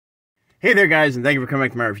Hey there guys, and thank you for coming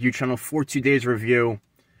back to my review channel for today's review.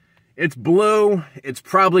 It's blue. It's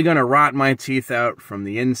probably going to rot my teeth out from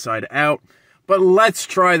the inside out, but let's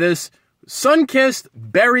try this. Sunkist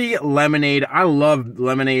Berry Lemonade. I love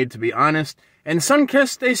lemonade, to be honest. And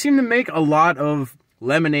Sunkist, they seem to make a lot of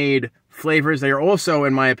lemonade flavors. They are also,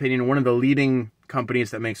 in my opinion, one of the leading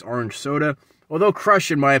companies that makes orange soda. Although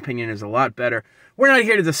Crush, in my opinion, is a lot better. We're not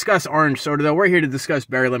here to discuss orange soda, though. We're here to discuss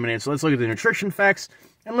berry lemonade. So let's look at the nutrition facts,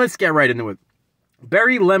 and let's get right into it.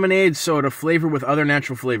 Berry lemonade soda flavored with other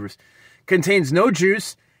natural flavors. Contains no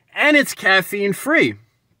juice, and it's caffeine-free.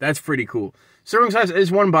 That's pretty cool. Serving size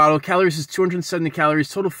is 1 bottle. Calories is 270 calories.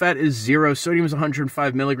 Total fat is 0. Sodium is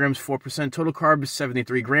 105 milligrams, 4%. Total carb is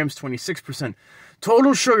 73 grams, 26%.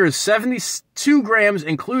 Total sugar is 72 grams.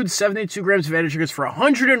 Includes 72 grams of added sugars for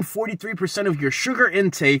 143% of your sugar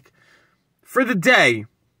intake for the day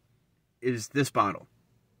is this bottle.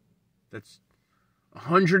 That's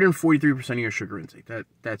 143% of your sugar intake.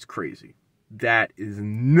 That's crazy. That is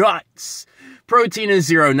nuts. Protein is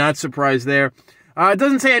 0. Not surprised there. It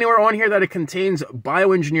doesn't say anywhere on here that it contains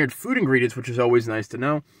bioengineered food ingredients, which is always nice to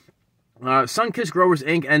know. Sunkist Growers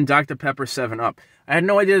Inc. and Dr.Pepper 7-Up. I had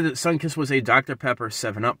no idea that Sunkist was a Dr. Pepper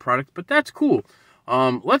 7-Up product, but that's cool.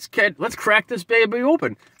 Let's crack this baby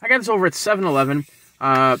open. I got this over at 7-Eleven.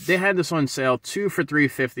 They had this on sale, 2 for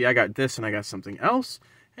 $3.50. I got this and I got something else,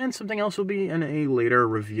 and something else will be in a later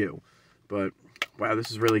review. But wow,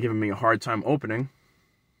 this is really giving me a hard time opening.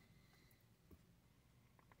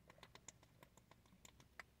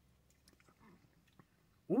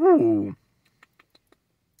 Ooh.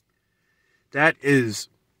 That is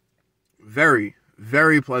very,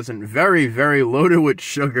 very pleasant. Very, very loaded with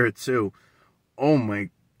sugar, too. Oh, my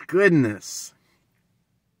goodness.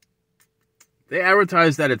 They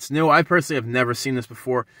advertise that it's new. I personally have never seen this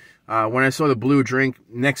before. When I saw the blue drink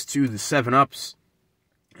next to the 7-Ups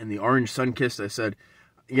and the orange Sunkist, I said,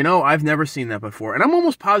 you know, I've never seen that before. And I'm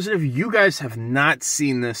almost positive you guys have not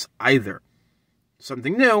seen this either.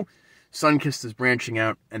 Something new. Sunkist is branching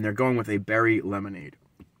out, and they're going with a berry lemonade.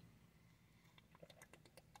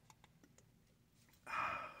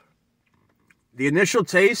 The initial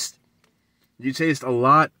taste, you taste a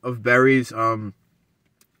lot of berries. I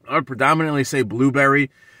would predominantly say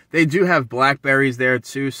blueberry. They do have blackberries there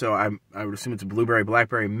too, so I would assume it's a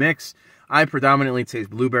blueberry-blackberry mix. I predominantly taste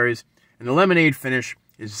blueberries, and the lemonade finish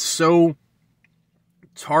is so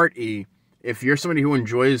tarty. If you're somebody who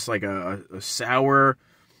enjoys like a sour...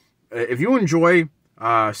 If you enjoy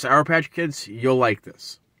Sour Patch Kids, you'll like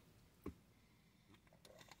this.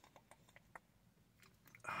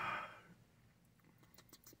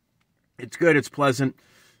 It's good. It's pleasant.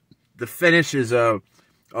 The finish is a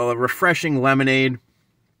refreshing lemonade.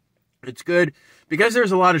 It's good. Because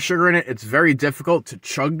there's a lot of sugar in it, it's very difficult to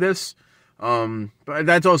chug this. But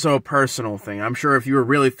that's also a personal thing. I'm sure if you were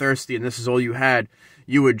really thirsty and this is all you had,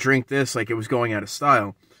 you would drink this like it was going out of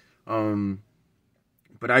style.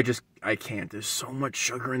 But I can't. There's so much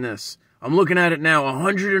sugar in this. I'm looking at it now,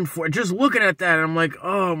 104. Just looking at that, I'm like,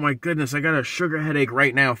 oh my goodness, I got a sugar headache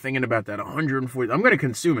right now thinking about that. 140. I'm going to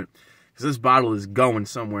consume it because this bottle is going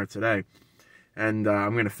somewhere today. And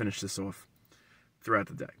I'm going to finish this off throughout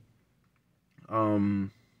the day.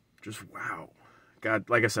 Just wow.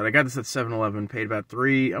 Like I said, I got this at 7-Eleven, paid about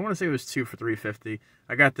I want to say it was 2 for $3.50.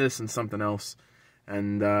 I got this and something else.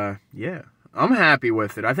 And yeah. I'm happy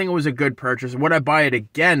with it. I think it was a good purchase. Would I buy it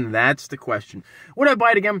again? That's the question. Would I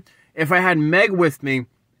buy it again? If I had Meg with me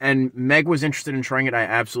and Meg was interested in trying it, I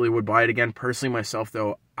absolutely would buy it again. Personally, myself,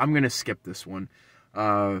 though, I'm going to skip this one.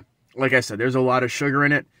 Like I said, there's a lot of sugar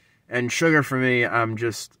in it. And sugar for me, I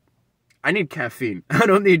need caffeine. I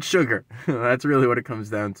don't need sugar. That's really what it comes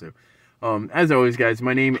down to. As always, guys,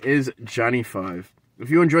 my name is Johnny5. If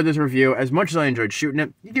you enjoyed this review as much as I enjoyed shooting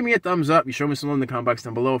it, you give me a thumbs up. You show me some love in the comment box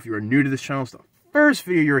down below. If you are new to this channel, it's the first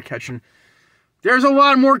video you're catching. There's a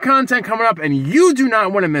lot more content coming up, and you do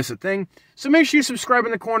not want to miss a thing. So make sure you subscribe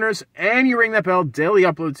in the corners, and you ring that bell. Daily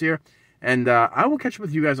uploads here. And I will catch up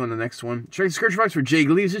with you guys on the next one. Check the description box for Jay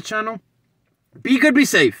Gleaves' channel. Be good, be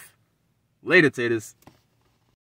safe. Later, taters.